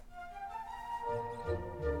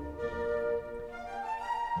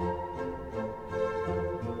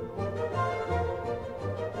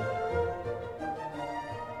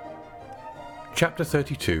Chapter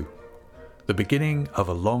 32. The beginning of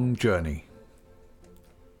a long journey.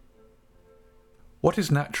 What is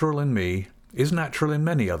natural in me is natural in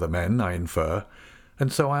many other men, I infer,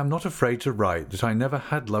 and so I am not afraid to write that I never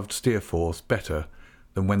had loved Steerforth better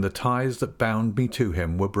than when the ties that bound me to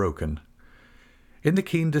him were broken. In the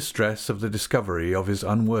keen distress of the discovery of his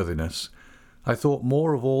unworthiness, I thought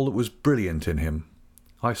more of all that was brilliant in him.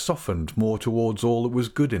 I softened more towards all that was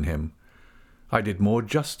good in him. I did more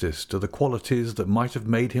justice to the qualities that might have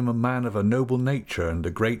made him a man of a noble nature and a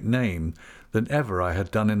great name than ever I had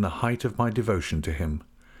done in the height of my devotion to him.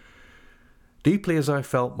 Deeply as I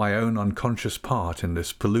felt my own unconscious part in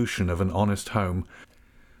this pollution of an honest home,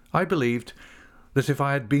 I believed that if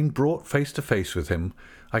I had been brought face to face with him,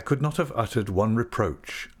 I could not have uttered one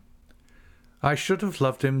reproach. I should have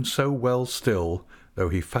loved him so well still, though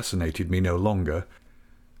he fascinated me no longer.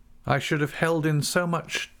 I should have held in so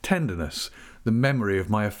much tenderness the memory of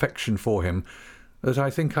my affection for him, that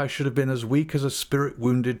I think I should have been as weak as a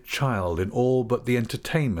spirit-wounded child in all but the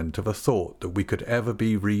entertainment of a thought that we could ever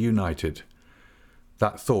be reunited.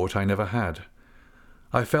 That thought I never had.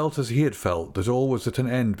 I felt as he had felt that all was at an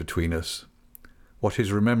end between us. What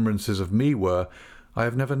his remembrances of me were, I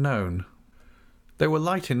have never known. They were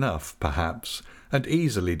light enough, perhaps, and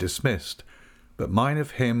easily dismissed, but mine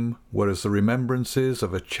of him were as the remembrances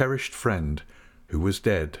of a cherished friend who was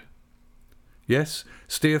dead. Yes,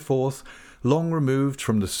 Steerforth, long removed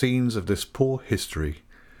from the scenes of this poor history.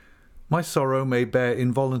 My sorrow may bear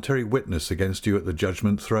involuntary witness against you at the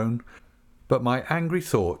judgment throne, but my angry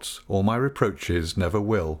thoughts or my reproaches never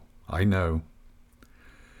will, I know.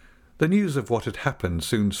 The news of what had happened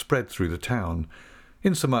soon spread through the town,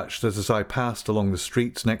 insomuch that as I passed along the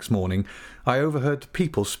streets next morning, I overheard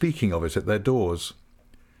people speaking of it at their doors.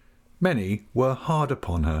 Many were hard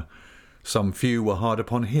upon her, some few were hard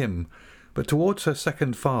upon him, but towards her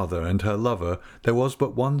second father and her lover there was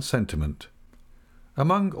but one sentiment.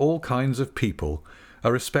 Among all kinds of people,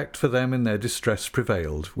 a respect for them in their distress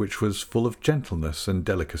prevailed, which was full of gentleness and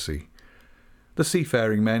delicacy. The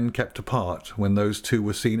seafaring men kept apart when those two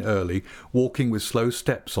were seen early, walking with slow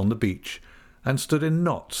steps on the beach, and stood in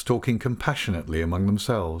knots talking compassionately among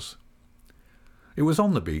themselves. It was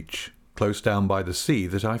on the beach, close down by the sea,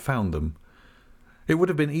 that I found them. It would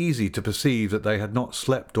have been easy to perceive that they had not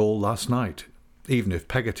slept all last night, even if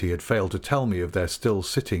Peggotty had failed to tell me of their still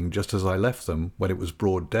sitting just as I left them when it was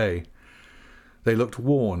broad day. They looked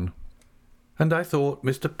worn, and I thought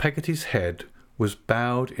Mr. Peggotty's head was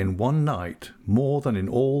bowed in one night more than in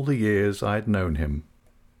all the years I had known him.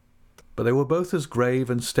 But they were both as grave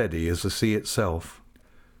and steady as the sea itself.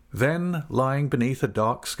 Then, lying beneath a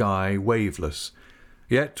dark sky, waveless,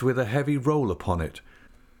 yet with a heavy roll upon it,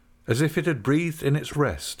 as if it had breathed in its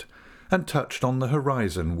rest, and touched on the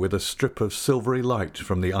horizon with a strip of silvery light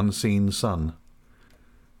from the unseen sun.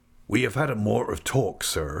 "We have had a more of talk,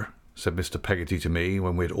 sir," said Mr. Peggotty to me,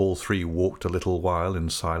 when we had all three walked a little while in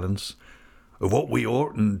silence, "of what we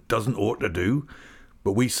ought and doesn't ought to do,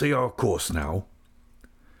 but we see our course now."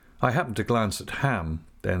 I happened to glance at Ham,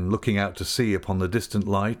 then looking out to sea upon the distant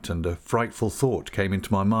light, and a frightful thought came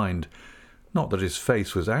into my mind. Not that his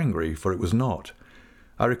face was angry, for it was not.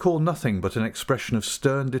 I recall nothing but an expression of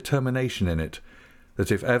stern determination in it,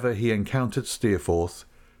 that if ever he encountered Steerforth,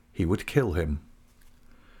 he would kill him.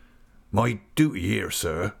 "My duty here,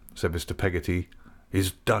 sir," said Mr. Peggotty,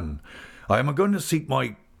 "is done. I am going to seek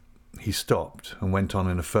my—" He stopped, and went on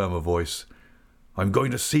in a firmer voice, "I am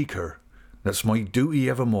going to seek her. That's my duty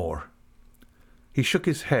evermore." He shook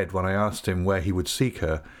his head when I asked him where he would seek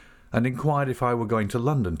her, and inquired if I were going to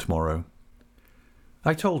London tomorrow.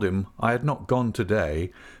 I told him I had not gone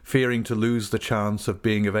to-day, fearing to lose the chance of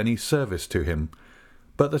being of any service to him,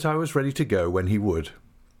 but that I was ready to go when he would.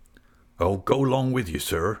 "I'll go along with you,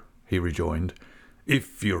 sir," he rejoined,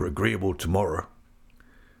 "if you're agreeable tomorrow."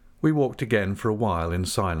 We walked again for a while in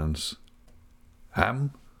silence. "Ham,"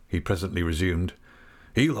 he presently resumed,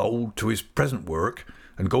 "he'll hold to his present work,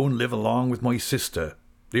 and go and live along with my sister,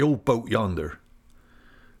 the old boat yonder."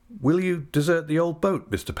 "Will you desert the old boat,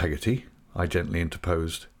 Mr. Peggotty?" I gently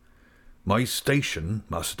interposed. "My station,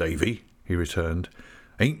 Master Davy," he returned,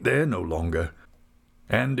 "ain't there no longer,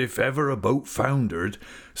 and if ever a boat foundered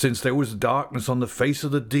since there was darkness on the face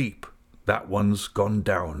of the deep, that one's gone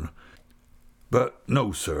down. But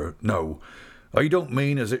no, sir, no, I don't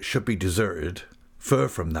mean as it should be deserted, fur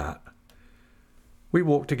from that." We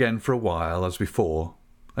walked again for a while, as before,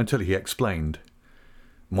 until he explained.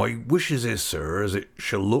 "My wishes is, sir, as it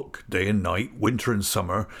shall look day and night, winter and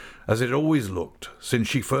summer, as it always looked, since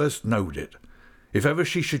she first knowed it. If ever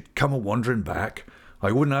she should come a-wandering back,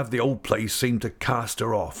 I wouldn't have the old place seem to cast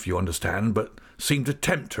her off, you understand, but seem to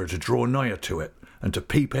tempt her to draw nigher to it, and to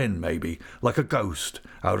peep in, maybe, like a ghost,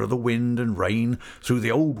 out of the wind and rain, through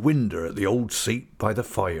the old winder at the old seat by the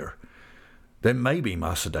fire. Then maybe,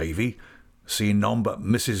 Mas'r Davy, seeing none but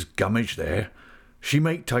Mrs. Gummidge there, she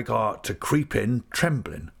might take heart to creep in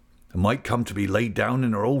trembling, and might come to be laid down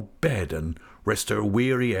in her old bed and rest her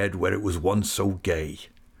weary head where it was once so gay."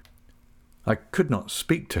 I could not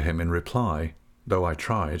speak to him in reply, though I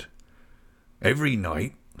tried. "Every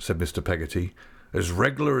night," said Mr. Peggotty, "as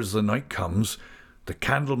regular as the night comes, the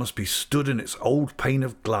candle must be stood in its old pane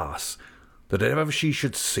of glass, that if ever she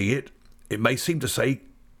should see it, it may seem to say,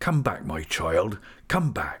 'Come back, my child,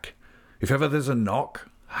 come back.' If ever there's a knock,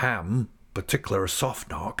 ham, particular a soft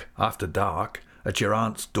knock, after dark, at your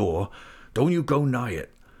aunt's door, don't you go nigh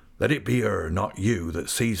it. Let it be her, not you, that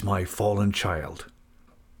sees my fallen child."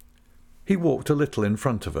 He walked a little in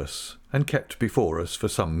front of us, and kept before us for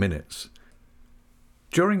some minutes.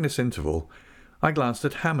 During this interval, I glanced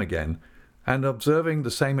at Ham again, and observing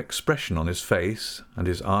the same expression on his face, and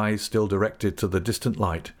his eyes still directed to the distant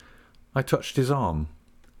light, I touched his arm.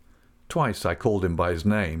 Twice I called him by his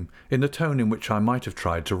name, in the tone in which I might have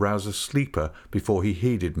tried to rouse a sleeper before he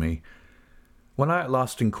heeded me. When I at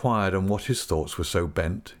last inquired on what his thoughts were so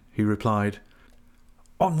bent, he replied,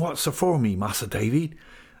 "On what's afore me, Mas'r Davy,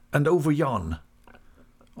 and over yon."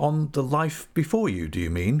 "On the life before you, do you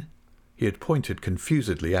mean?" He had pointed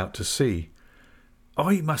confusedly out to sea.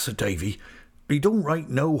 "Aye, Mas'r Davy, I don't right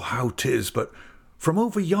know how 'tis, but from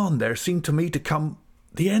over yon there seemed to me to come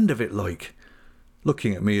the end of it like,"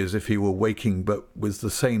 looking at me as if he were waking, but with the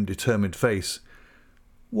same determined face.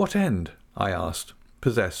 "What end?" I asked,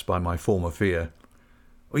 possessed by my former fear.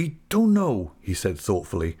 "I don't know," he said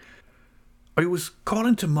thoughtfully. "I was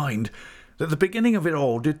calling to mind that the beginning of it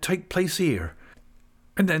all did take place here,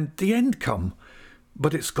 and then the end come.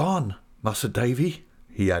 But it's gone, Mas'r Davy,"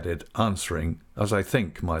 he added, answering, as I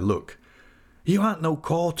think, my look. "You ain't no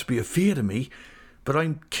call to be afeard of me, but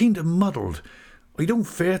I'm kinder muddled. I don't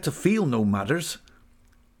fare to feel no matters,"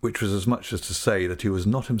 which was as much as to say that he was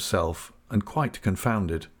not himself, and quite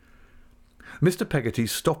confounded. Mr. Peggotty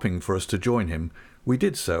stopping for us to join him, we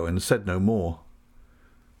did so and said no more.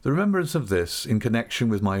 The remembrance of this, in connection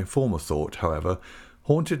with my former thought, however,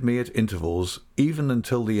 haunted me at intervals, even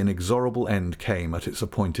until the inexorable end came at its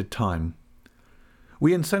appointed time.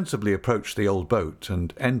 We insensibly approached the old boat,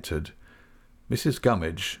 and entered. Mrs.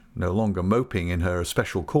 Gummidge, no longer moping in her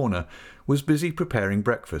especial corner, was busy preparing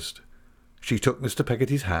breakfast. She took Mr.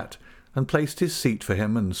 Peggotty's hat, and placed his seat for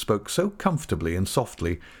him, and spoke so comfortably and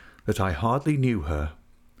softly that I hardly knew her.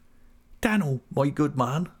 "Dan'l, my good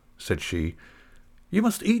man," said she, "you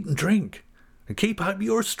must eat and drink, and keep up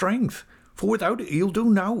your strength, for without it you'll do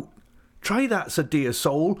nowt. Try that, said dear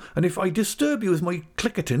soul, and if I disturb you with my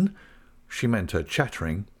clicketing," she meant her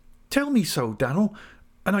chattering, "tell me so, Dan'l,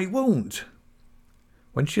 and I won't."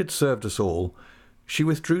 When she had served us all, she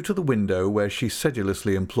withdrew to the window, where she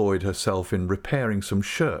sedulously employed herself in repairing some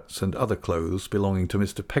shirts and other clothes belonging to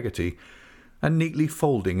Mr. Peggotty, and neatly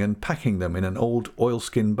folding and packing them in an old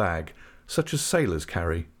oilskin bag, such as sailors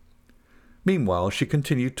carry. Meanwhile she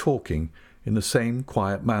continued talking in the same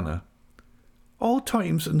quiet manner. "All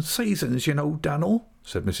times and seasons, you know, Dan'l,"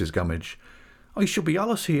 said Mrs. Gummidge. "I shall be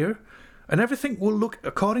allus here, and everything will look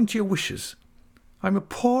according to your wishes. I'm a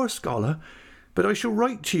poor scholar, but I shall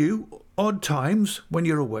write to you odd times when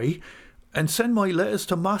you're away, and send my letters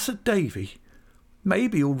to Mas'r Davy.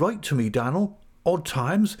 Maybe you'll write to me, Dan'l, odd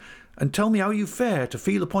times, and tell me how you fare to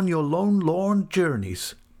feel upon your lone lorn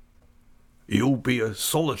journeys." "You'll be a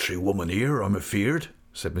solitary woman here, I'm afeard,"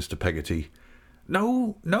 said Mr. Peggotty.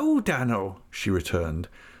 "No, no, Dan'l," she returned.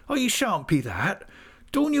 "I shan't be that.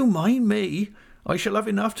 Don't you mind me. I shall have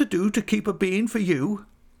enough to do to keep a being for you."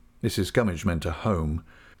 Mrs. Gummidge meant a home.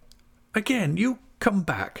 "Again, you come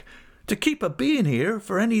back, to keep a being here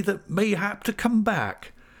for any that may hap to come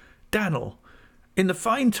back. Dan'l, in the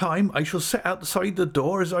fine time I shall set outside the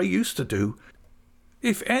door as I used to do.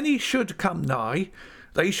 If any should come nigh,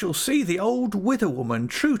 they shall see the old widow woman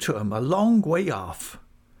true to 'em a long way off."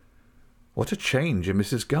 What a change in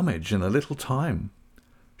Mrs. Gummidge in a little time!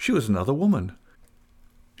 She was another woman.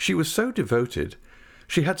 She was so devoted,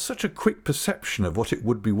 she had such a quick perception of what it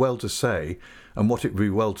would be well to say, and what it would be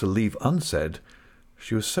well to leave unsaid.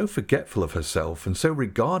 She was so forgetful of herself, and so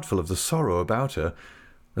regardful of the sorrow about her,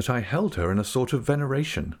 that I held her in a sort of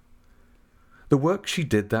veneration. The work she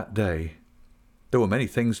did that day. There were many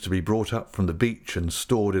things to be brought up from the beach and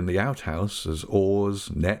stored in the outhouse, as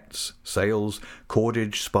oars, nets, sails,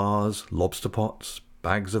 cordage, spars, lobster pots,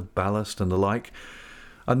 bags of ballast, and the like,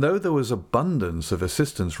 and though there was abundance of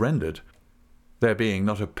assistance rendered, There being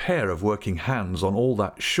not a pair of working hands on all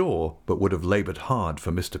that shore but would have laboured hard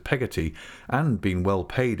for Mr. Peggotty, and been well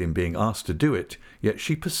paid in being asked to do it, yet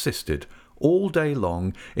she persisted all day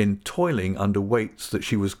long in toiling under weights that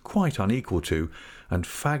she was quite unequal to, and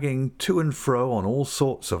fagging to and fro on all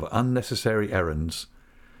sorts of unnecessary errands.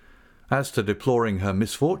 As to deploring her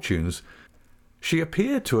misfortunes, she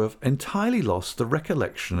appeared to have entirely lost the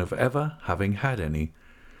recollection of ever having had any.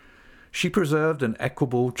 She preserved an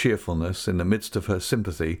equable cheerfulness in the midst of her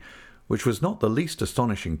sympathy, which was not the least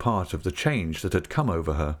astonishing part of the change that had come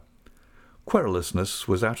over her. Querulousness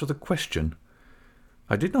was out of the question.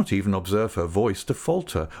 I did not even observe her voice to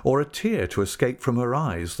falter, or a tear to escape from her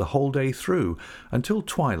eyes the whole day through, until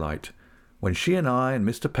twilight, when she and I and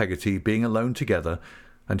Mr. Peggotty being alone together,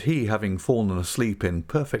 and he having fallen asleep in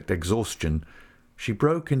perfect exhaustion, she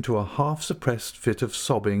broke into a half-suppressed fit of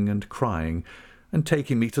sobbing and crying, and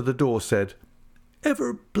taking me to the door, said,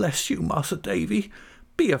 "Ever bless you, Mas'r Davy.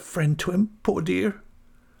 Be a friend to him, poor dear."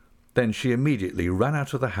 Then she immediately ran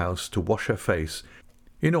out of the house to wash her face,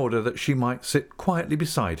 in order that she might sit quietly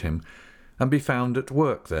beside him, and be found at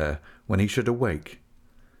work there when he should awake.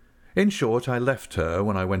 In short, I left her,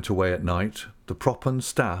 when I went away at night, the prop and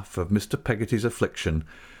staff of Mr. Peggotty's affliction,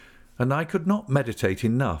 and I could not meditate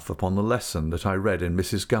enough upon the lesson that I read in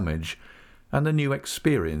Mrs. Gummidge, and the new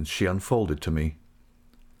experience she unfolded to me.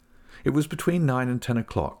 It was between 9 and 10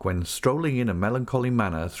 o'clock, when, strolling in a melancholy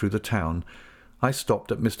manner through the town, I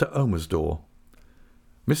stopped at Mr. Omer's door.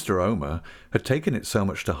 Mr. Omer had taken it so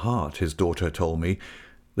much to heart, his daughter told me,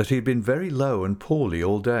 that he had been very low and poorly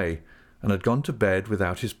all day, and had gone to bed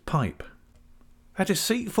without his pipe. "A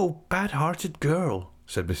deceitful, bad-hearted girl,"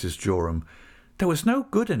 said Mrs. Joram. "There was no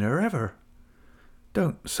good in her ever."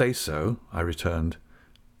 "Don't say so," I returned.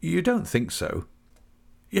 "You don't think so?"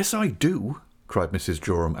 "Yes, I do," cried Mrs.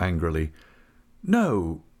 Joram angrily.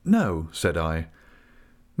 "No, no," said I.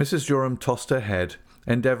 Mrs. Joram tossed her head,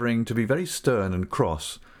 endeavouring to be very stern and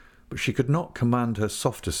cross, but she could not command her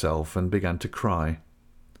softer self, and began to cry.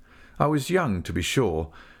 I was young, to be sure,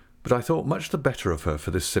 but I thought much the better of her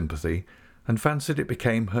for this sympathy, and fancied it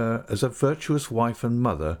became her as a virtuous wife and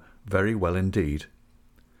mother very well indeed.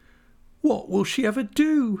 "What will she ever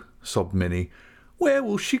do?" sobbed Minnie. "Where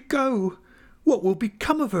will she go? What will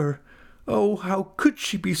become of her? Oh, how could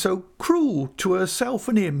she be so cruel to herself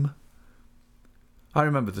and him?" I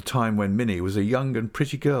remembered the time when Minnie was a young and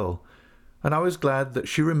pretty girl, and I was glad that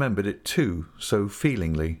she remembered it too, so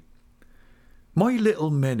feelingly. "My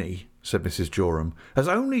little Minnie," said Mrs. Joram, "has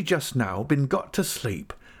only just now been got to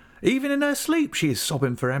sleep. Even in her sleep she is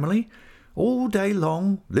sobbing for Emily. All day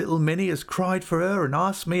long little Minnie has cried for her, and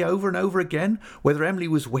asked me over and over again whether Emily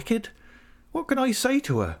was wicked. What can I say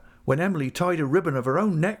to her, when Emily tied a ribbon of her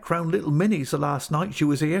own neck round little Minnie's the last night she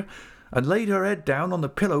was here, and laid her head down on the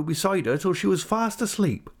pillow beside her till she was fast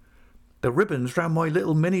asleep? The ribbon's round my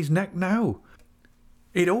little Minnie's neck now.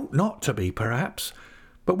 It ought not to be, perhaps,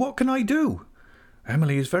 but what can I do?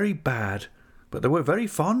 Emily is very bad, but they were very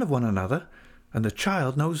fond of one another, and the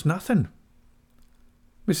child knows nothing."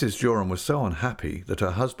 Mrs. Joram was so unhappy that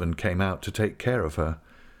her husband came out to take care of her.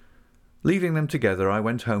 Leaving them together, I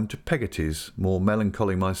went home to Peggotty's, more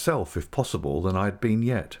melancholy myself, if possible, than I had been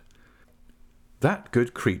yet. That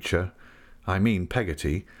good creature, I mean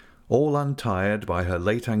Peggotty, all untired by her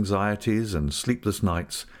late anxieties and sleepless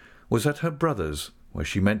nights, was at her brother's, where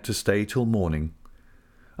she meant to stay till morning.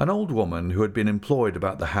 An old woman who had been employed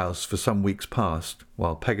about the house for some weeks past,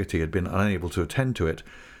 while Peggotty had been unable to attend to it,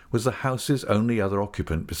 was the house's only other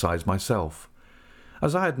occupant besides myself.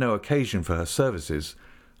 As I had no occasion for her services,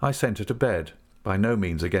 I sent her to bed, by no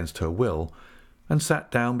means against her will, and sat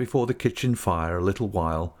down before the kitchen fire a little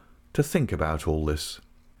while to think about all this.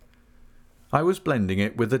 I was blending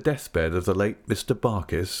it with the deathbed of the late Mr.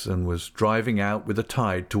 Barkis, and was driving out with the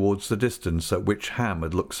tide towards the distance at which Ham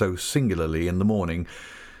had looked so singularly in the morning,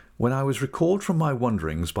 when I was recalled from my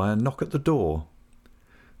wanderings by a knock at the door.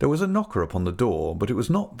 There was a knocker upon the door, but it was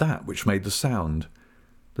not that which made the sound.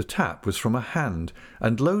 The tap was from a hand,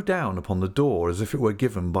 and low down upon the door, as if it were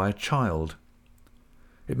given by a child.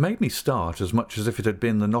 It made me start as much as if it had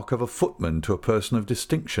been the knock of a footman to a person of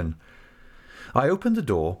distinction. I opened the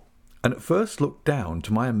door, and at first looked down,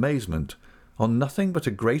 to my amazement, on nothing but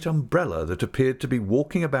a great umbrella that appeared to be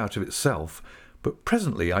walking about of itself, but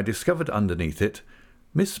presently I discovered underneath it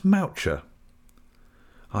Miss Moucher.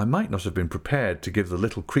 I might not have been prepared to give the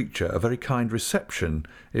little creature a very kind reception,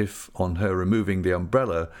 if, on her removing the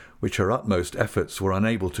umbrella, which her utmost efforts were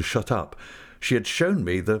unable to shut up, she had shown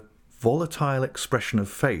me the volatile expression of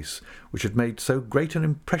face which had made so great an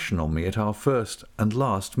impression on me at our first and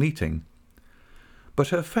last meeting. But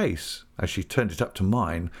her face, as she turned it up to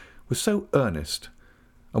mine, was so earnest,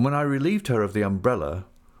 and when I relieved her of the umbrella,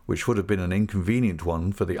 which would have been an inconvenient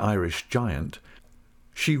one for the Irish giant,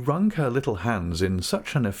 she wrung her little hands in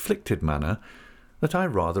such an afflicted manner that I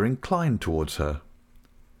rather inclined towards her.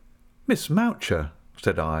 "Miss Moucher,"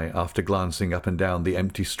 said I, after glancing up and down the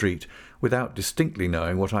empty street without distinctly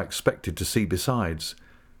knowing what I expected to see besides,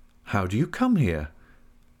 "how do you come here?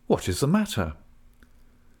 What is the matter?"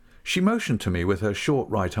 She motioned to me with her short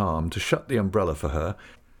right arm to shut the umbrella for her,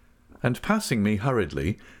 and passing me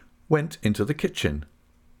hurriedly, went into the kitchen.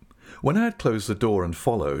 When I had closed the door and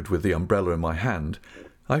followed, with the umbrella in my hand,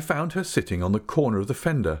 I found her sitting on the corner of the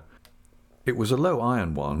fender. It was a low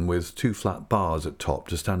iron one, with 2 flat bars at top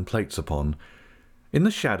to stand plates upon, in the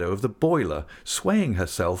shadow of the boiler, swaying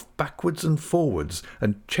herself backwards and forwards,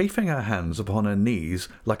 and chafing her hands upon her knees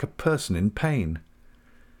like a person in pain.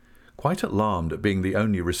 Quite alarmed at being the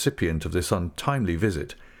only recipient of this untimely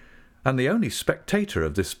visit, and the only spectator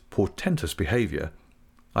of this portentous behaviour,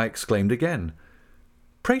 I exclaimed again,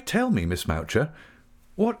 "Pray tell me, Miss Moucher,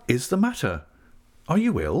 what is the matter? Are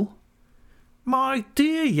you ill?" "My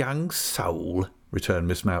dear young soul," returned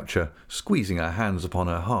Miss Moucher, squeezing her hands upon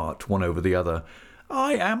her heart, one over the other,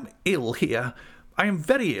 "I am ill here. I am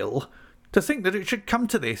very ill. To think that it should come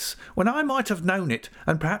to this, when I might have known it,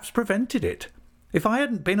 and perhaps prevented it, if I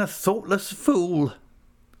hadn't been a thoughtless fool."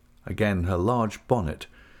 Again her large bonnet,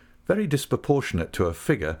 very disproportionate to her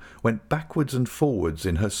figure, went backwards and forwards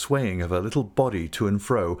in her swaying of her little body to and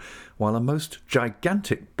fro, while a most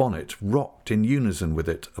gigantic bonnet rocked in unison with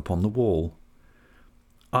it upon the wall.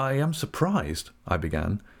 "I am surprised," I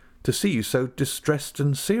began, "to see you so distressed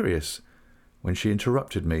and serious," when she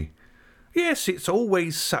interrupted me. "Yes, it's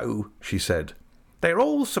always so," she said. "They're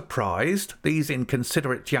all surprised, these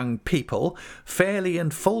inconsiderate young people, fairly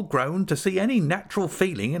and full grown, to see any natural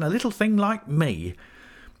feeling in a little thing like me.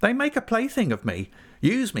 They make a plaything of me,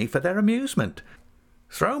 use me for their amusement,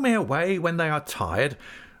 throw me away when they are tired,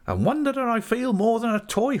 and wonder that I feel more than a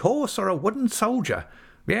toy horse or a wooden soldier.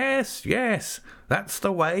 Yes, yes, that's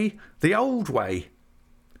the way, the old way."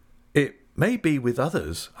 "It may be with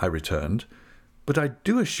others," I returned, "but I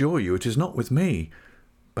do assure you it is not with me.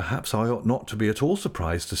 Perhaps I ought not to be at all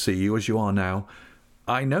surprised to see you as you are now.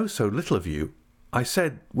 I know so little of you. I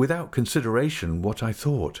said, without consideration, what I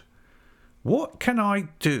thought." "What can I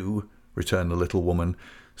do?" returned the little woman,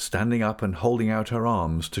 standing up and holding out her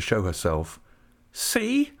arms to show herself.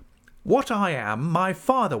 "See, what I am my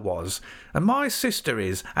father was, and my sister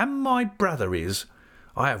is, and my brother is.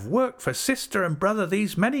 I have worked for sister and brother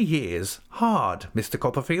these many years, hard, Mr.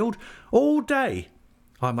 Copperfield, all day.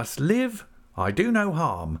 I must live, I do no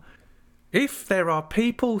harm. If there are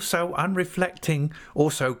people so unreflecting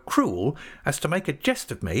or so cruel as to make a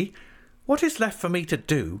jest of me, what is left for me to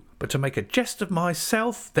do but to make a jest of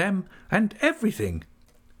myself, them, and everything?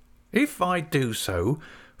 If I do so,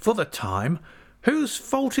 for the time, whose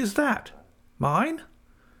fault is that? Mine?"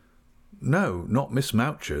 "No, not Miss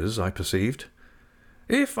Moucher's," I perceived.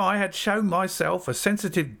 "If I had shown myself a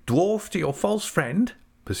sensitive dwarf to your false friend,"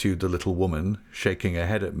 pursued the little woman, shaking her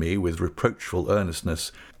head at me with reproachful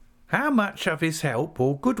earnestness, "how much of his help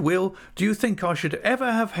or goodwill do you think I should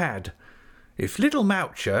ever have had? If little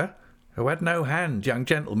Moucher, who had no hand, young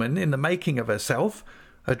gentleman, in the making of herself,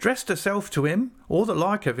 addressed herself to him, or the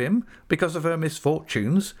like of him, because of her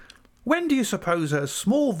misfortunes, when do you suppose her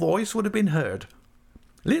small voice would have been heard?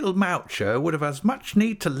 Little Moucher would have as much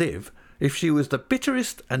need to live if she was the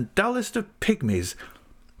bitterest and dullest of pygmies.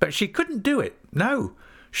 But she couldn't do it, no.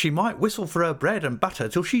 She might whistle for her bread and butter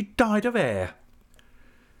till she died of air."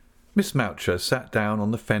 Miss Moucher sat down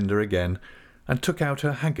on the fender again and took out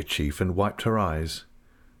her handkerchief and wiped her eyes.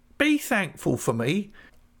 "Be thankful for me,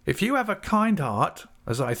 if you have a kind heart,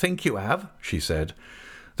 as I think you have," she said,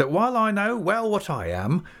 "that while I know well what I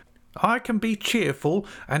am, I can be cheerful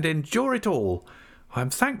and endure it all. I am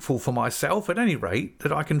thankful for myself, at any rate,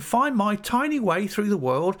 that I can find my tiny way through the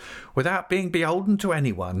world without being beholden to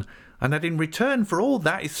anyone, and that in return for all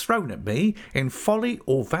that is thrown at me, in folly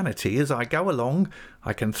or vanity as I go along,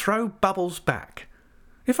 I can throw bubbles back.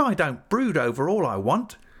 If I don't brood over all I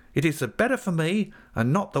want, it is the better for me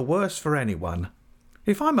and not the worse for anyone.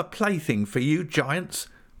 If I'm a plaything for you giants,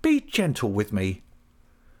 be gentle with me."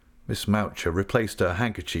 Miss Moucher replaced her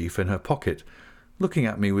handkerchief in her pocket, looking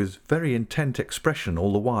at me with very intent expression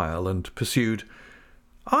all the while, and pursued,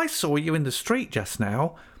 "I saw you in the street just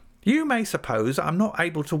now. You may suppose I'm not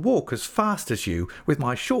able to walk as fast as you, with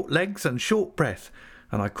my short legs and short breath,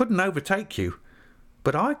 and I couldn't overtake you.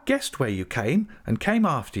 But I guessed where you came, and came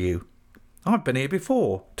after you. I've been here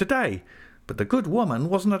before, today, but the good woman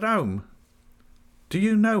wasn't at home." "Do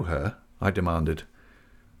you know her?" I demanded.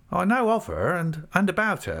 I know of her and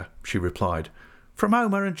about her, she replied. From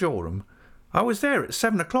Homer and Joram. I was there at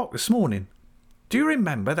 7 o'clock this morning. Do you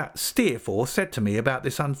remember that Steerforth said to me about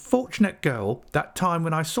this unfortunate girl that time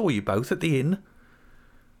when I saw you both at the inn?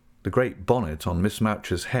 The great bonnet on Miss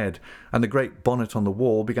Moucher's head and the great bonnet on the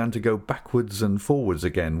wall began to go backwards and forwards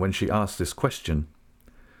again when she asked this question.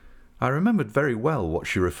 I remembered very well what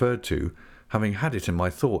she referred to, having had it in my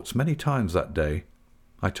thoughts many times that day.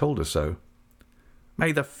 I told her so.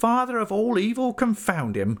 "May the father of all evil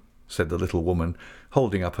confound him," said the little woman,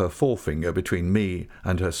 holding up her forefinger between me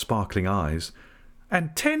and her sparkling eyes,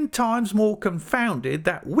 "and 10 times more confounded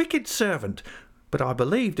that wicked servant. But I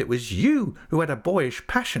believed it was you who had a boyish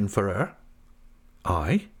passion for her."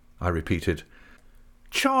 "I?" I repeated.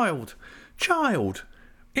 Child!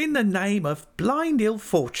 In the name of blind ill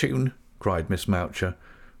fortune!" cried Miss Moucher,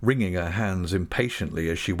 wringing her hands impatiently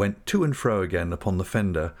as she went to and fro again upon the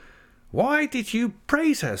fender. "Why did you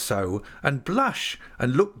praise her so, and blush,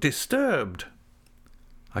 and look disturbed?"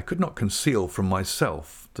 I could not conceal from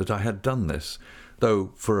myself that I had done this,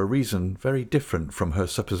 though for a reason very different from her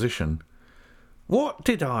supposition. "What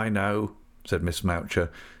did I know?" said Miss Moucher,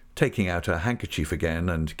 taking out her handkerchief again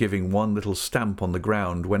and giving one little stamp on the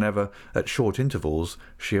ground whenever, at short intervals,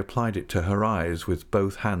 she applied it to her eyes with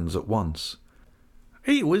both hands at once.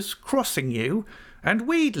 "He was crossing you and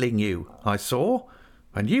wheedling you, I saw,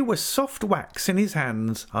 and you were soft wax in his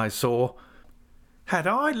hands, I saw. Had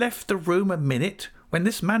I left the room a minute when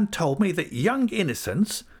this man told me that young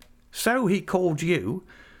Innocence, so he called you,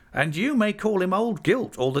 and you may call him old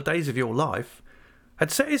Guilt all the days of your life,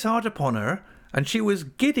 had set his heart upon her, and she was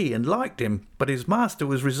giddy and liked him, but his master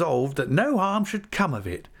was resolved that no harm should come of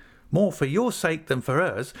it, more for your sake than for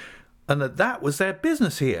hers, and that was their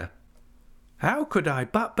business here. How could I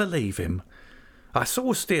but believe him? I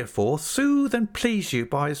saw Steerforth soothe and please you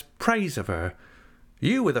by his praise of her.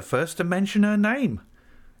 You were the first to mention her name.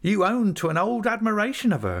 You owned to an old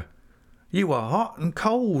admiration of her. You were hot and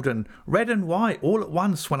cold and red and white all at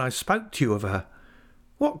once when I spoke to you of her.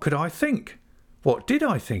 What could I think? What did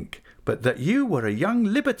I think? But that you were a young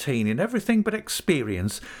libertine in everything but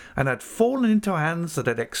experience, and had fallen into hands that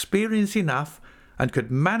had experience enough, and could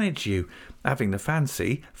manage you, having the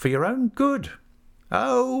fancy, for your own good.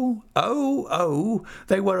 Oh,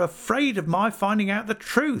 they were afraid of my finding out the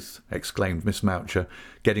truth," exclaimed Miss Moucher,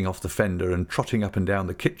 getting off the fender and trotting up and down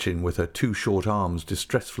the kitchen with her 2 short arms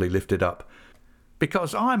distressfully lifted up.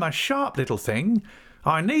 "Because I'm a sharp little thing,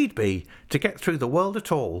 I need be, to get through the world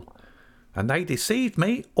at all. And they deceived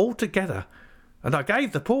me altogether, and I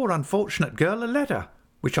gave the poor unfortunate girl a letter,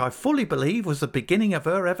 which I fully believe was the beginning of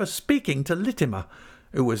her ever speaking to Littimer,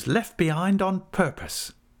 who was left behind on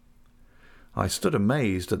purpose." I stood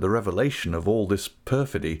amazed at the revelation of all this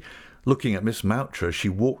perfidy, looking at Miss Moucher as she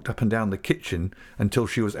walked up and down the kitchen until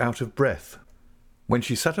she was out of breath, when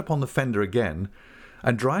she sat upon the fender again,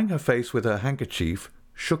 and drying her face with her handkerchief,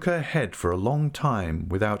 shook her head for a long time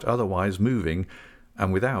without otherwise moving,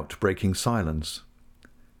 and without breaking silence.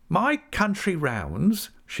 "My country rounds,"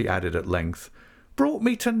 she added at length, "brought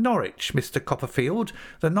me to Norwich, Mr. Copperfield,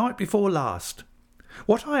 the night before last.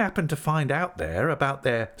 What I happened to find out there about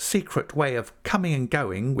their secret way of coming and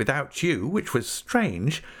going without you, which was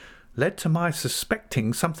strange, led to my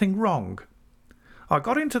suspecting something wrong. I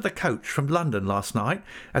got into the coach from London last night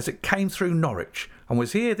as it came through Norwich, and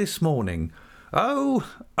was here this morning. Oh,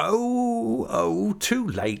 too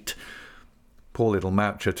late." Poor little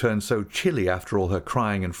Moucher turned so chilly after all her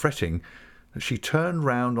crying and fretting that she turned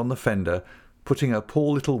round on the fender, putting her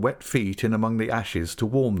poor little wet feet in among the ashes to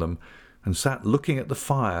warm them, and sat looking at the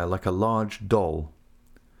fire like a large doll.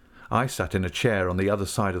 I sat in a chair on the other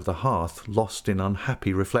side of the hearth, lost in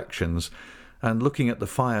unhappy reflections, and looking at the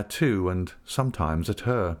fire too, and sometimes at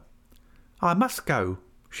her. "I must go,"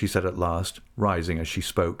 she said at last, rising as she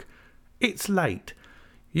spoke. "It's late.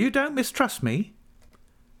 You don't mistrust me?"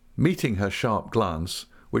 Meeting her sharp glance,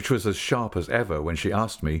 which was as sharp as ever when she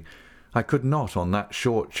asked me, I could not on that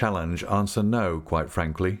short challenge answer no, quite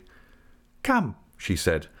frankly. "Come," she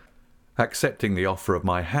said, accepting the offer of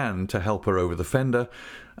my hand to help her over the fender,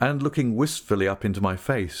 and looking wistfully up into my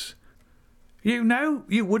face. "You know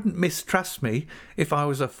you wouldn't mistrust me if I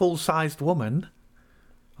was a full-sized woman."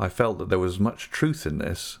 I felt that there was much truth in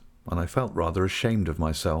this, and I felt rather ashamed of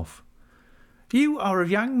myself. "You are a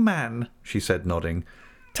young man," she said, nodding.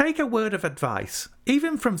 "Take a word of advice,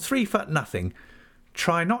 even from 3-foot-nothing.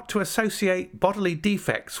 Try not to associate bodily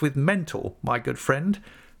defects with mental, my good friend,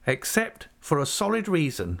 except for a solid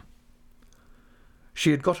reason."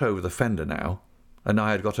 She had got over the fender now, and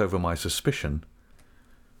I had got over my suspicion.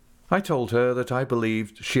 I told her that I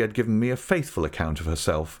believed she had given me a faithful account of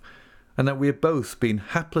herself, and that we had both been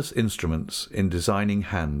hapless instruments in designing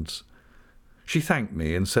hands. She thanked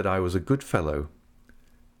me and said I was a good fellow.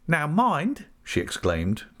 "Now mind," she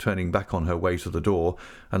exclaimed, turning back on her way to the door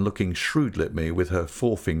and looking shrewdly at me with her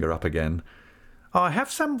forefinger up again, "I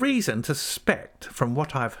have some reason to suspect, from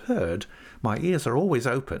what I've heard, my ears are always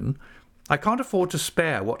open, I can't afford to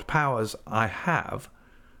spare what powers I have,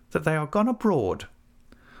 that they are gone abroad.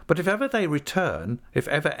 But if ever they return, if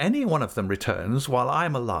ever any one of them returns while I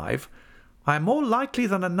am alive, I am more likely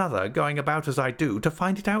than another, going about as I do, to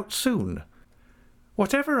find it out soon.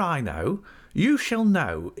 Whatever I know, you shall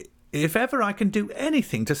know. If ever I can do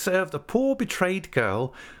anything to serve the poor betrayed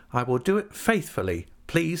girl, I will do it faithfully,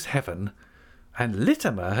 please heaven. And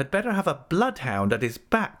Littimer had better have a bloodhound at his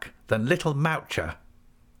back than little Moucher."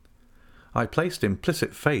 I placed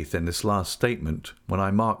implicit faith in this last statement when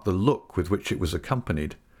I marked the look with which it was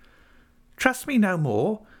accompanied. "Trust me no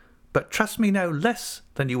more, but trust me no less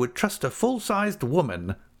than you would trust a full-sized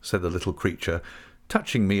woman," said the little creature,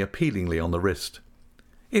 touching me appealingly on the wrist.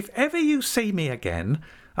 "If ever you see me again,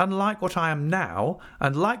 unlike what I am now,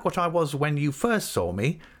 and like what I was when you first saw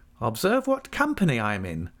me, observe what company I am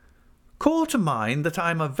in. Call to mind that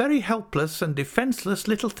I am a very helpless and defenceless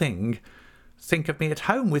little thing. Think of me at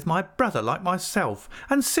home with my brother like myself,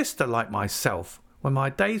 and sister like myself, when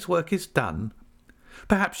my day's work is done.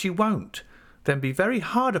 Perhaps you won't. Then be very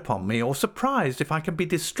hard upon me, or surprised if I can be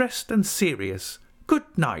distressed and serious. Good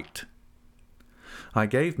night." I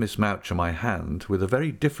gave Miss Moucher my hand with a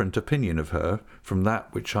very different opinion of her from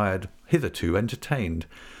that which I had hitherto entertained,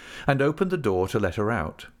 and opened the door to let her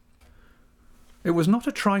out. It was not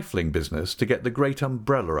a trifling business to get the great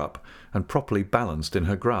umbrella up and properly balanced in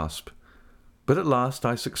her grasp, but at last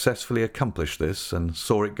I successfully accomplished this, and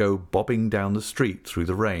saw it go bobbing down the street through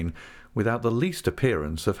the rain without the least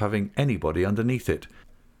appearance of having anybody underneath it,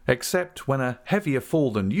 except when a heavier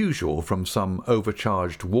fall than usual from some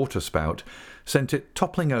overcharged water-spout sent it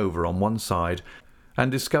toppling over on one side,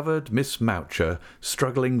 and discovered Miss Moucher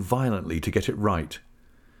struggling violently to get it right.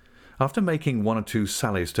 After making one or two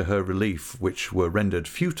sallies to her relief, which were rendered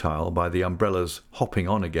futile by the umbrella's hopping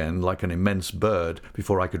on again like an immense bird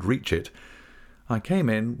before I could reach it, I came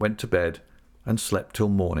in, went to bed, and slept till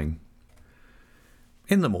morning.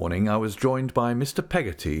 In the morning I was joined by Mr.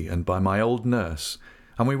 Peggotty and by my old nurse,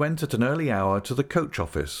 and we went at an early hour to the coach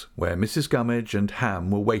office, where Mrs. Gummidge and Ham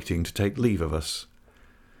were waiting to take leave of us.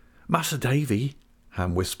 "Mas'r Davy,"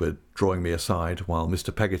 Ham whispered, drawing me aside, while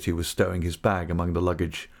Mr. Peggotty was stowing his bag among the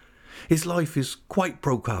luggage, "his life is quite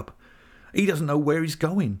broke up. He doesn't know where he's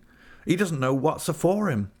going. He doesn't know what's afore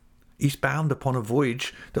him. He's bound upon a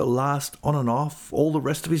voyage that'll last on and off all the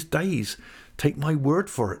rest of his days. Take my word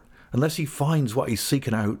for it, unless he finds what he's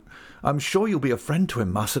seeking out. I'm sure you'll be a friend to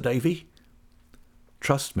him, Mas'r Davy."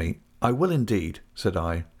 "Trust me, I will indeed," said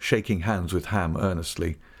I, shaking hands with Ham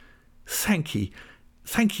earnestly. Thank ye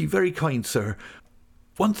very kind, sir.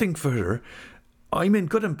 One thing further, I'm in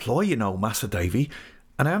good employ, you know, Mas'r Davy,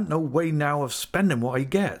 and I haven't no way now of spending what I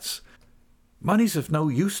gets. Money's of no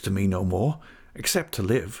use to me no more, except to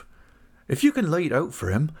live. If you can lay it out for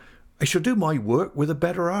him, I shall do my work with a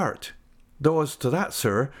better heart. Though as to that,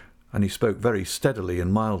 sir," and he spoke very steadily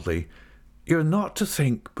and mildly, "you're not to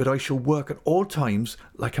think but I shall work at all times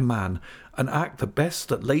like a man, and act the best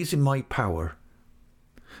that lays in my power."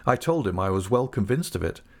 I told him I was well convinced of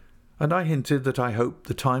it, and I hinted that I hoped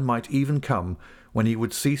the time might even come when he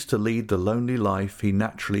would cease to lead the lonely life he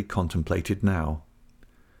naturally contemplated now.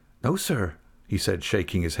 "No, sir," he said,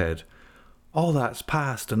 shaking his head. "All that's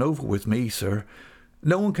past and over with me, sir.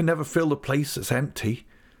 No one can never fill the place that's empty.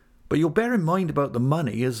 But you'll bear in mind about the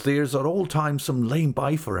money, as there's at all times some laying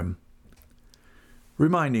by for him."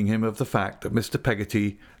 Reminding him of the fact that Mr.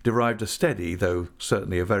 Peggotty derived a steady, though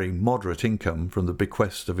certainly a very moderate income from the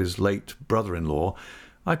bequest of his late brother-in-law,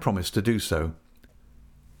 I promised to do so.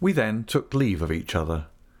 We then took leave of each other.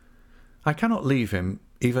 I cannot leave him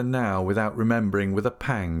even now without remembering with a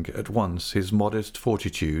pang at once his modest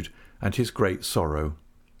fortitude and his great sorrow.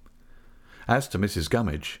 As to Mrs.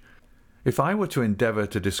 Gummidge, if I were to endeavour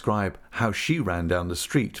to describe how she ran down the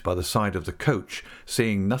street by the side of the coach,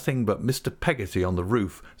 seeing nothing but Mr. Peggotty on the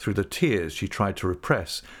roof through the tears she tried to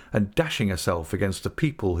repress, and dashing herself against the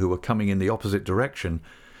people who were coming in the opposite direction,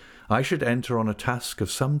 I should enter on a task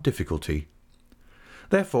of some difficulty.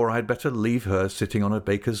 Therefore I had better leave her sitting on a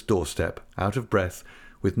baker's doorstep, out of breath,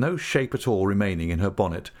 with no shape at all remaining in her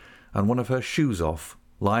bonnet, and one of her shoes off,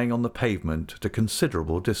 lying on the pavement at a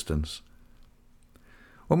considerable distance.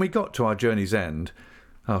 When we got to our journey's end,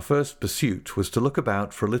 our first pursuit was to look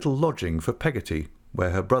about for a little lodging for Peggotty,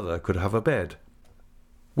 where her brother could have a bed.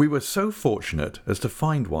 We were so fortunate as to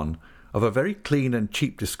find one of a very clean and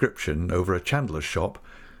cheap description over a chandler's shop,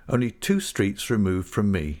 only 2 streets removed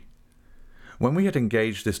from me. When we had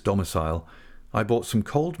engaged this domicile, I bought some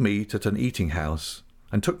cold meat at an eating-house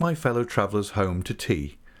and took my fellow travellers home to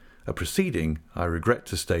tea, a proceeding, I regret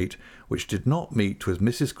to state, which did not meet with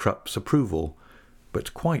Mrs. Crupp's approval,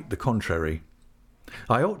 but quite the contrary.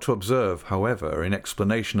 I ought to observe, however, in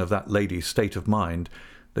explanation of that lady's state of mind,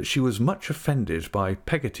 that she was much offended by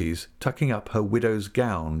Peggotty's tucking up her widow's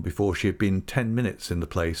gown before she had been 10 minutes in the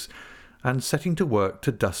place, and setting to work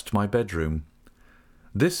to dust my bedroom.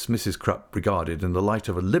 This Mrs. Crupp regarded in the light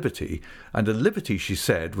of a liberty, and a liberty, she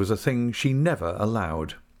said, was a thing she never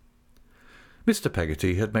allowed. Mr.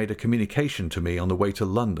 Peggotty had made a communication to me on the way to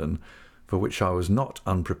London, for which I was not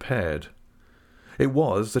unprepared. It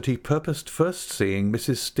was that he purposed first seeing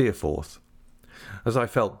Mrs. Steerforth. As I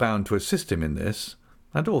felt bound to assist him in this,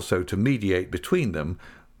 and also to mediate between them,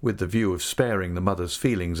 with the view of sparing the mother's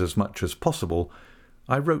feelings as much as possible,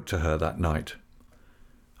 I wrote to her that night.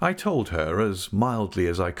 I told her, as mildly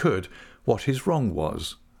as I could, what his wrong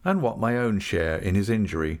was, and what my own share in his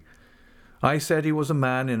injury. I said he was a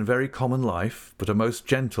man in very common life, but a most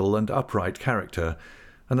gentle and upright character,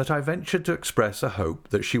 and that I ventured to express a hope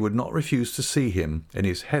that she would not refuse to see him in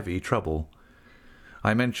his heavy trouble.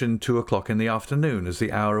 I mentioned 2 o'clock in the afternoon as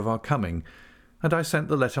the hour of our coming, and I sent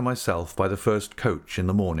the letter myself by the first coach in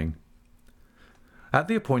the morning. At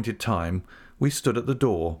the appointed time we stood at the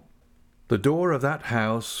door of that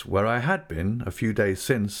house where I had been, a few days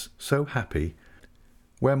since, so happy,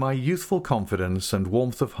 where my youthful confidence and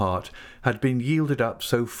warmth of heart had been yielded up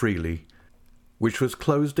so freely, which was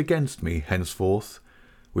closed against me henceforth,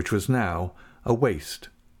 which was now a waste,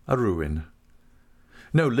 a ruin.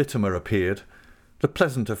 No Littimer appeared. The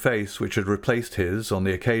pleasanter face which had replaced his on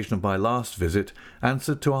the occasion of my last visit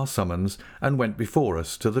answered to our summons and went before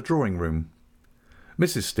us to the drawing-room.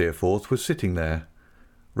 Mrs. Steerforth was sitting there.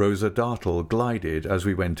 Rosa Dartle glided as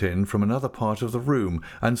we went in from another part of the room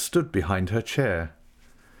and stood behind her chair.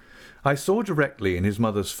 I saw directly in his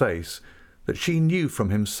mother's face that she knew from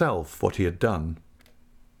himself what he had done.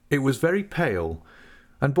 It was very pale,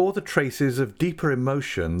 and bore the traces of deeper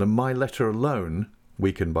emotion than my letter alone,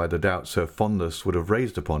 weakened by the doubts her fondness would have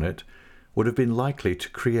raised upon it, would have been likely to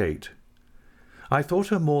create. I thought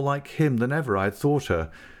her more like him than ever I had thought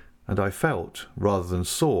her, and I felt, rather than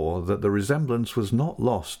saw, that the resemblance was not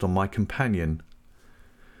lost on my companion.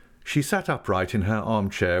 She sat upright in her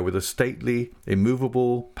armchair with a stately,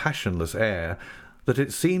 immovable, passionless air that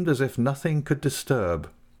it seemed as if nothing could disturb.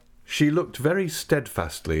 She looked very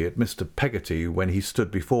steadfastly at Mr. Peggotty when he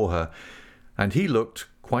stood before her, and he looked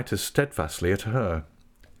quite as steadfastly at her.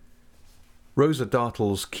 Rosa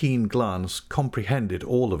Dartle's keen glance comprehended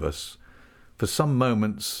all of us. For some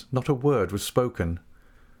moments not a word was spoken.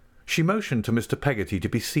 She motioned to Mr. Peggotty to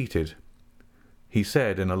be seated. He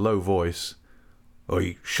said in a low voice,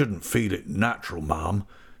 "I shouldn't feel it natural, ma'am,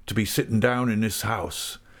 to be sitting down in this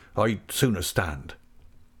house. I'd sooner stand."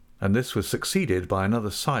 And this was succeeded by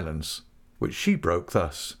another silence, which she broke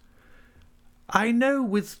thus. "I know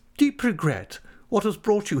with deep regret what has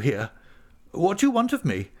brought you here. What do you want of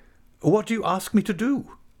me? What do you ask me to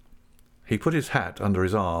do?" He put his hat under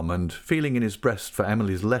his arm, and, feeling in his breast for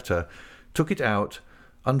Emily's letter, took it out,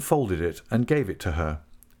 unfolded it, and gave it to her.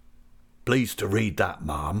 "Please to read that,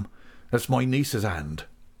 ma'am. That's my niece's hand."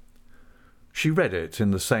 She read it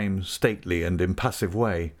in the same stately and impassive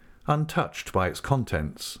way, untouched by its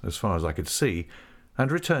contents, as far as I could see,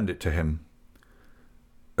 and returned it to him.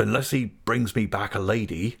 "Unless he brings me back a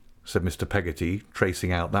lady," said Mr. Peggotty,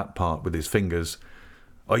 tracing out that part with his fingers,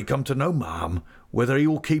 "I come to know, ma'am, whether he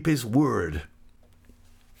will keep his word."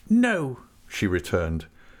 "No," she returned.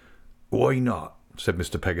 "Why not?" said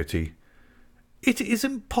Mr. Peggotty. "It is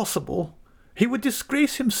impossible. He would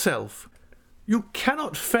disgrace himself. You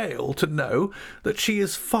cannot fail to know that she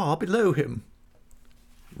is far below him."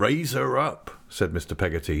 "Raise her up," said Mr.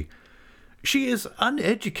 Peggotty. "She is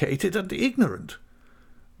uneducated and ignorant."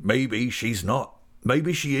 "Maybe she's not.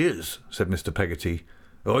 Maybe she is," said Mr. Peggotty.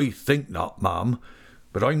 "I think not, ma'am,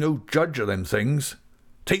 but I'm no judge of them things.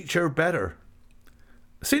 Teach her better."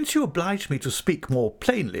 "Since you oblige me to speak more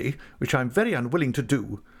plainly, which I am very unwilling to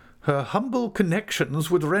do, her humble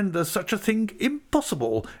connections would render such a thing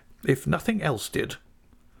impossible, if nothing else did."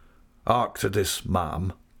 "Hark to this,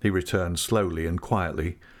 ma'am," he returned slowly and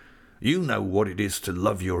quietly. "You know what it is to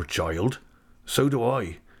love your child. So do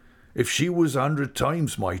I. If she was 100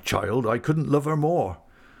 times my child, I couldn't love her more.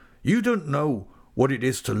 You don't know what it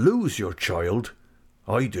is to lose your child.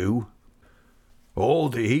 I do. All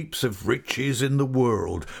the heaps of riches in the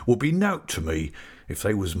world would be nowt to me, if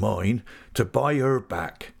they was mine, to buy her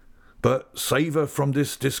back. But save her from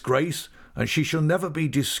this disgrace, and she shall never be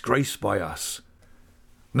disgraced by us.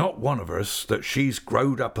 Not one of us that she's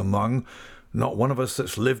growed up among, not one of us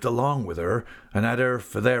that's lived along with her and had her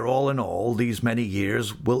for their all in all these many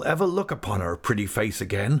years, will ever look upon her pretty face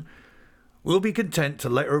again. We'll be content to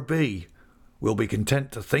let her be. We'll be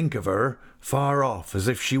content to think of her far off as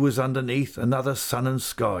if she was underneath another sun and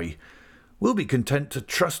sky. We'll be content to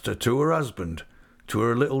trust her to her husband, to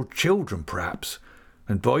her little children perhaps,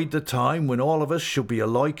 and bide the time when all of us shall be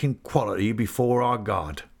alike in quality before our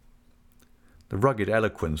God." The rugged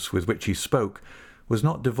eloquence with which he spoke was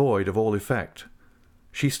not devoid of all effect.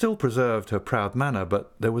 She still preserved her proud manner,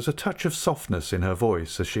 but there was a touch of softness in her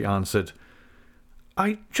voice as she answered,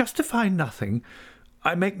 "I justify nothing.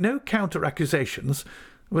 I make no counter-accusations,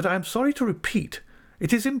 but I am sorry to repeat,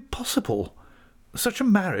 it is impossible. Such a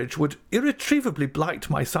marriage would irretrievably blight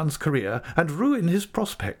my son's career and ruin his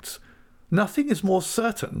prospects. Nothing is more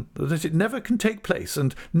certain than that it never can take place,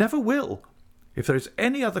 and never will. If there is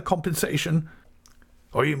any other compensation—"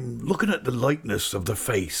 "I am looking at the likeness of the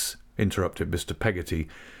face," interrupted Mr. Peggotty,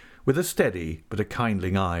 with a steady but a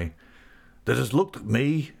kindling eye, "that has looked at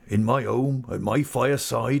me in my home, at my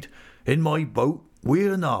fireside, in my boat, wi'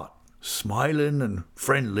 or not, smiling and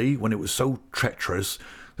friendly when it was so treacherous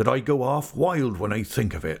that I go half wild when I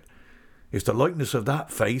think of it. If the likeness of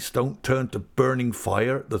that face don't turn to burning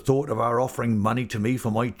fire at the thought of our offering money to me for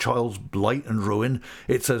my child's blight and ruin,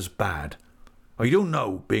 it's as bad. I don't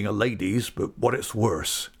know, being a lady's, but what it's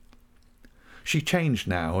worse." She changed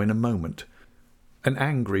now in a moment. An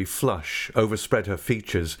angry flush overspread her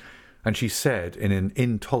features, and she said in an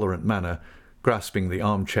intolerant manner, grasping the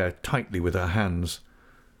armchair tightly with her hands,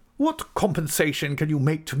 "What compensation can you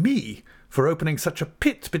make to me for opening such a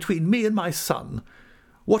pit between me and my son?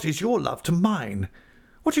 What is your love to mine?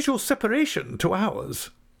 What is your separation to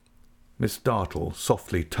ours?" Miss Dartle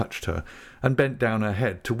softly touched her, and bent down her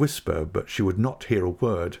head to whisper, but she would not hear a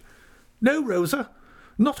word. "No, Rosa,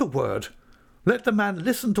 not a word. Let the man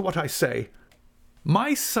listen to what I say.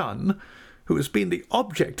 My son, who has been the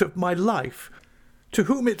object of my life, to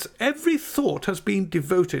whom its every thought has been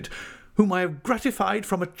devoted, whom I have gratified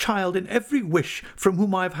from a child in every wish, from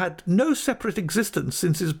whom I have had no separate existence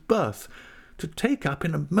since his birth, to take up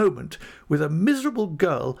in a moment with a miserable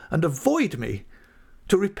girl and avoid me,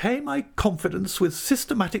 to repay my confidence with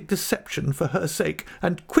systematic deception for her sake,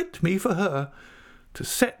 and quit me for her, to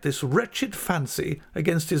set this wretched fancy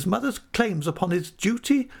against his mother's claims upon his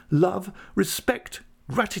duty, love, respect,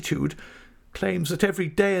 gratitude, claims that every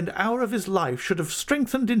day and hour of his life should have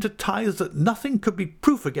strengthened into ties that nothing could be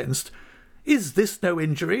proof against. Is this no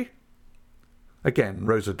injury?" Again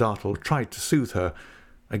Rosa Dartle tried to soothe her,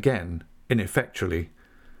 again ineffectually.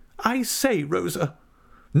 "I say, Rosa,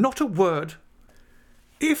 not a word.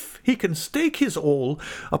 If he can stake his all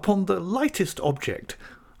upon the lightest object,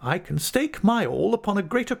 I can stake my all upon a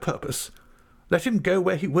greater purpose. Let him go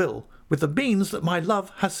where he will, with the means that my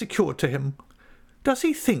love has secured to him. Does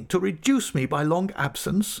he think to reduce me by long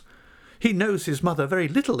absence? He knows his mother very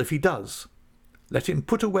little if he does. Let him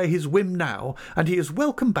put away his whim now, and he is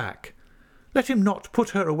welcome back. Let him not put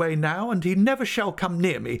her away now, and he never shall come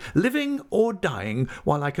near me, living or dying,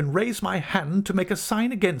 while I can raise my hand to make a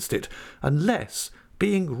sign against it, unless,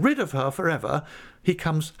 being rid of her for ever, he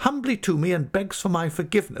comes humbly to me and begs for my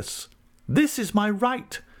forgiveness. This is my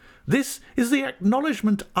right. This is the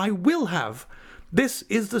acknowledgment I will have. This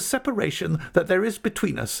is the separation that there is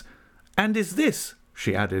between us. And is this,"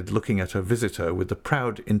 she added, looking at her visitor with the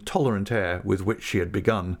proud, intolerant air with which she had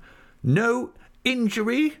begun, "no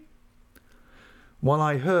injury?" While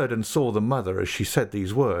I heard and saw the mother as she said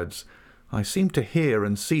these words, I seemed to hear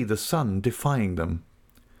and see the son defying them.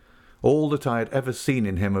 All that I had ever seen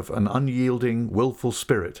in him of an unyielding, wilful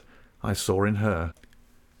spirit, I saw in her.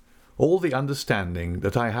 All the understanding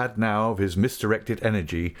that I had now of his misdirected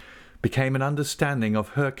energy became an understanding of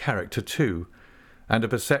her character too, and a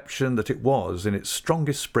perception that it was, in its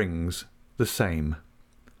strongest springs, the same.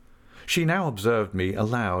 She now observed me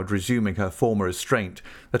aloud, resuming her former restraint,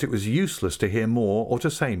 that it was useless to hear more or to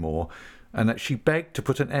say more, and that she begged to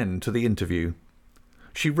put an end to the interview.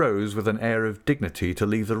 She rose with an air of dignity to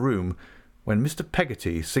leave the room, when Mr.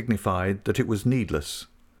 Peggotty signified that it was needless.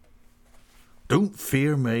 "Don't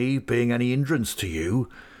fear me being any hindrance to you.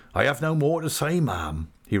 I have no more to say, ma'am,"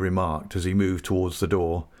 he remarked as he moved towards the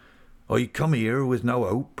door. "I come here with no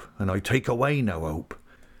hope, and I take away no hope.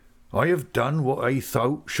 I have done what I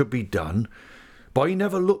thought should be done, but I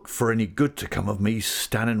never looked for any good to come of me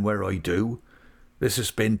standing where I do. This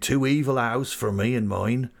has been too evil a house for me and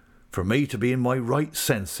mine, for me to be in my right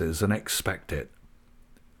senses and expect it."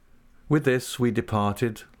 With this we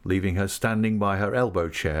departed, leaving her standing by her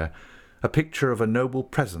elbow-chair, a picture of a noble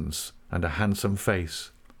presence and a handsome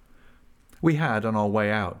face. We had on our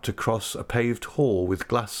way out to cross a paved hall with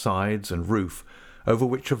glass sides and roof, over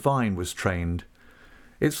which a vine was trained.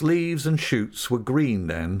 Its leaves and shoots were green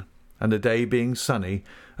then, and the day being sunny,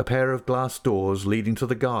 a pair of glass doors leading to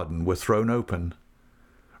the garden were thrown open.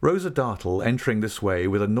 Rosa Dartle, entering this way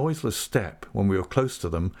with a noiseless step when we were close to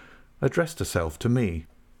them, addressed herself to me.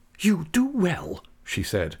 "You do well," she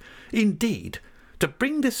said, "indeed, to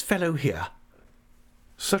bring this fellow here."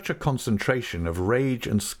 Such a concentration of rage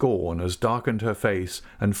and scorn as darkened her face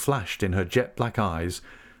and flashed in her jet-black eyes,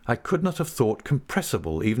 I could not have thought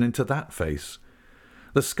compressible even into that face.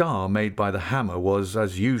 The scar made by the hammer was,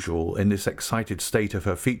 as usual in this excited state of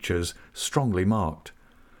her features, strongly marked.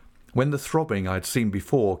 When the throbbing I had seen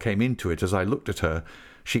before came into it as I looked at her,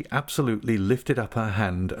 she absolutely lifted up her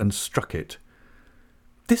hand and struck it.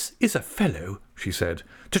 "This is a fellow," she said,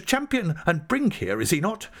 "to champion and bring here, is he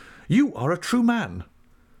not? You are a true man."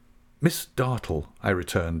 "Miss Dartle," I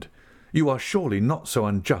returned, "you are surely not so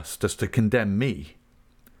unjust as to condemn me."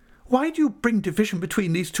 "Why do you bring division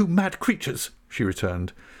between these two mad creatures?" she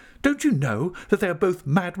returned. "Don't you know that they are both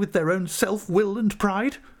mad with their own self-will and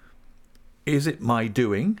pride?" "Is it my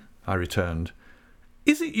doing?" I returned.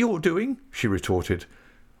 "Is it your doing?" she retorted.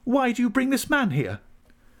 "Why do you bring this man here?"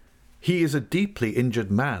 "He is a deeply injured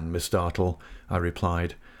man, Miss Dartle," I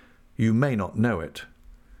replied. "You may not know it."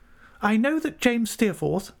 "I know that James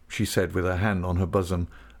Steerforth," she said with her hand on her bosom,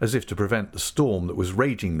 as if to prevent the storm that was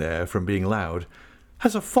raging there from being loud,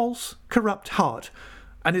 "has a false, corrupt heart,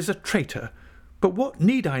 and is a traitor. But what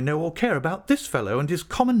need I know or care about this fellow and his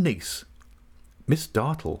common niece?" "Miss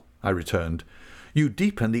Dartle," I returned, "you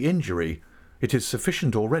deepen the injury. It is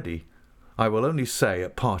sufficient already. I will only say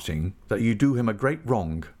at parting that you do him a great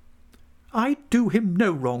wrong." "I do him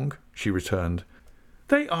no wrong," she returned.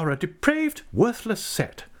 "They are a depraved, worthless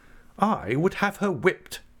set. I would have her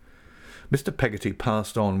whipped." Mr. Peggotty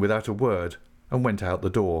passed on without a word and went out the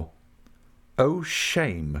door. "Oh,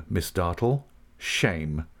 shame, Miss Dartle,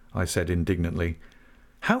 shame," I said indignantly.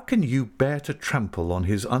 "How can you bear to trample on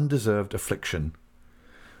his undeserved affliction?"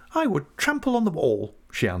 "I would trample on them all,"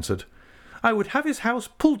 she answered. "I would have his house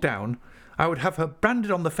pulled down. I would have her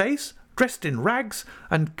branded on the face, dressed in rags,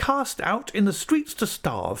 and cast out in the streets to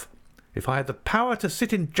starve. If I had the power to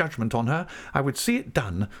sit in judgment on her, I would see it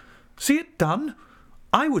done. See it done?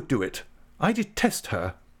 I would do it. I detest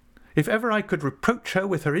her. If ever I could reproach her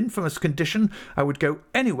with her infamous condition, I would go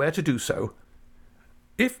anywhere to do so.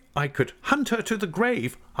 If I could hunt her to the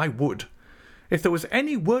grave, I would. If there was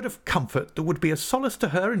any word of comfort that would be a solace to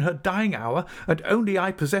her in her dying hour, and only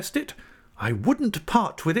I possessed it, I wouldn't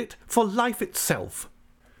part with it for life itself."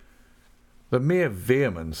 The mere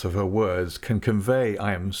vehemence of her words can convey,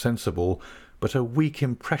 I am sensible, but a weak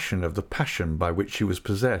impression of the passion by which she was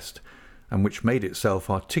possessed, and which made itself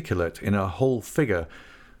articulate in her whole figure,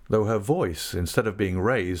 though her voice, instead of being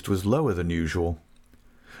raised, was lower than usual.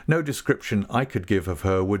 No description I could give of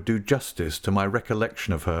her would do justice to my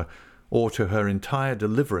recollection of her, or to her entire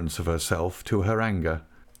deliverance of herself to her anger.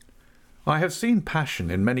 I have seen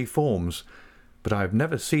passion in many forms, but I have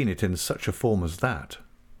never seen it in such a form as that.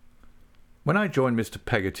 When I joined Mr.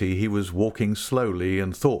 Peggotty, he was walking slowly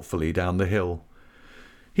and thoughtfully down the hill.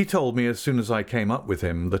 He told me as soon as I came up with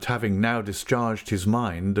him that, having now discharged his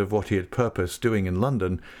mind of what he had purposed doing in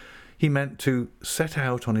London, he meant to set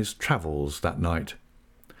out on his travels that night.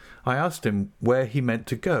 I asked him where he meant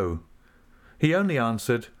to go. He only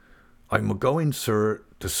answered, "I'm a-going, sir,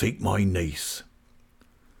 to seek my niece."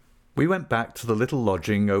 We went back to the little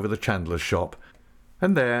lodging over the chandler's shop,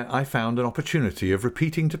 and there I found an opportunity of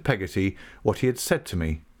repeating to Peggotty what he had said to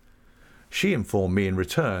me. She informed me in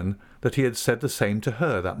return that he had said the same to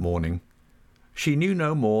her that morning. She knew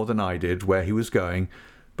no more than I did where he was going,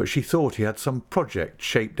 but she thought he had some project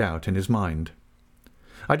shaped out in his mind.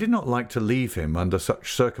 I did not like to leave him under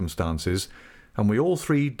such circumstances, and we all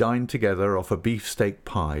three dined together off a beefsteak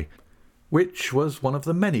pie, which was one of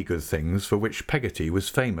the many good things for which Peggotty was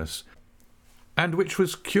famous, and which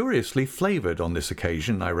was curiously flavoured on this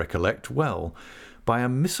occasion, I recollect well, by a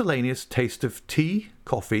miscellaneous taste of tea,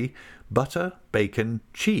 coffee, butter, bacon,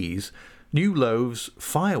 cheese, new loaves,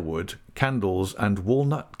 firewood, candles, and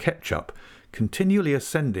walnut ketchup, continually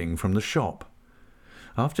ascending from the shop.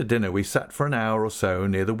 After dinner we sat for an hour or so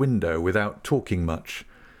near the window without talking much,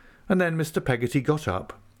 and then Mr. Peggotty got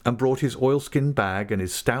up and brought his oilskin bag and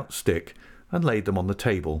his stout stick and laid them on the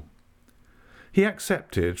table. He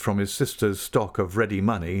accepted from his sister's stock of ready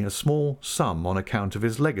money a small sum on account of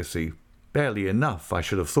his legacy, barely enough, I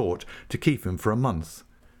should have thought, to keep him for a month.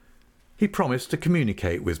 He promised to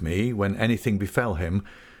communicate with me when anything befell him,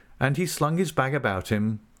 and he slung his bag about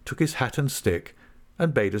him, took his hat and stick,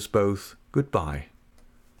 and bade us both good-bye.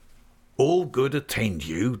 "All good attend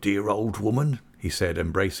you, dear old woman," he said,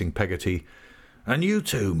 embracing Peggotty. "And you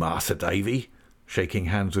too, Master Davy," shaking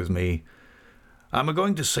hands with me. "I'm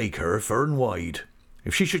a-going to seek her fur and wide.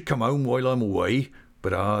 If she should come home while I'm away,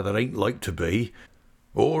 but that ain't like to be,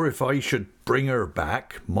 or if I should bring her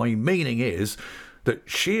back, my meaning is that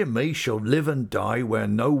she and me shall live and die where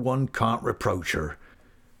no one can't reproach her.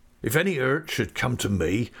 If any hurt should come to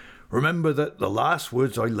me, remember that the last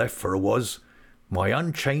words I left for her was, 'My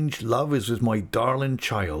unchanged love is with my darling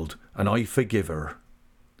child, and I forgive her.'"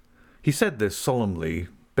 He said this solemnly,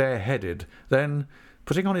 bareheaded. Then,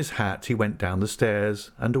 putting on his hat, he went down the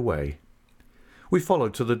stairs and away. We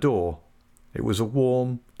followed to the door. It was a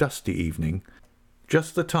warm, dusty evening,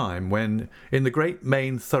 just the time when, in the great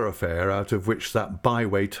main thoroughfare out of which that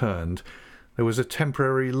byway turned, there was a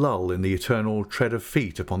temporary lull in the eternal tread of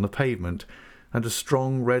feet upon the pavement, and a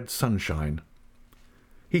strong red sunshine.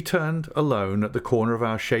 He turned alone at the corner of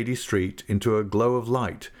our shady street into a glow of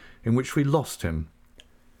light in which we lost him.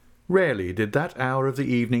 Rarely did that hour of the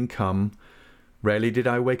evening come. Rarely did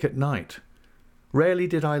I wake at night. Rarely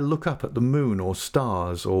did I look up at the moon or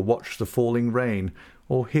stars, or watch the falling rain,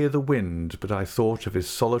 or hear the wind, but I thought of his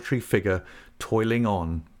solitary figure toiling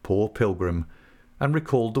on, poor pilgrim, and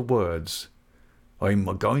recalled the words, "I'm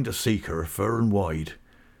a-going to seek her fur and wide.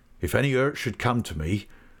 If any hurt should come to me,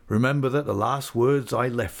 remember that the last words I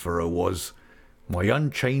left for her was, 'My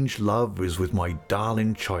unchanged love is with my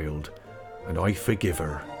darling child, and I forgive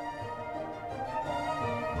her.'"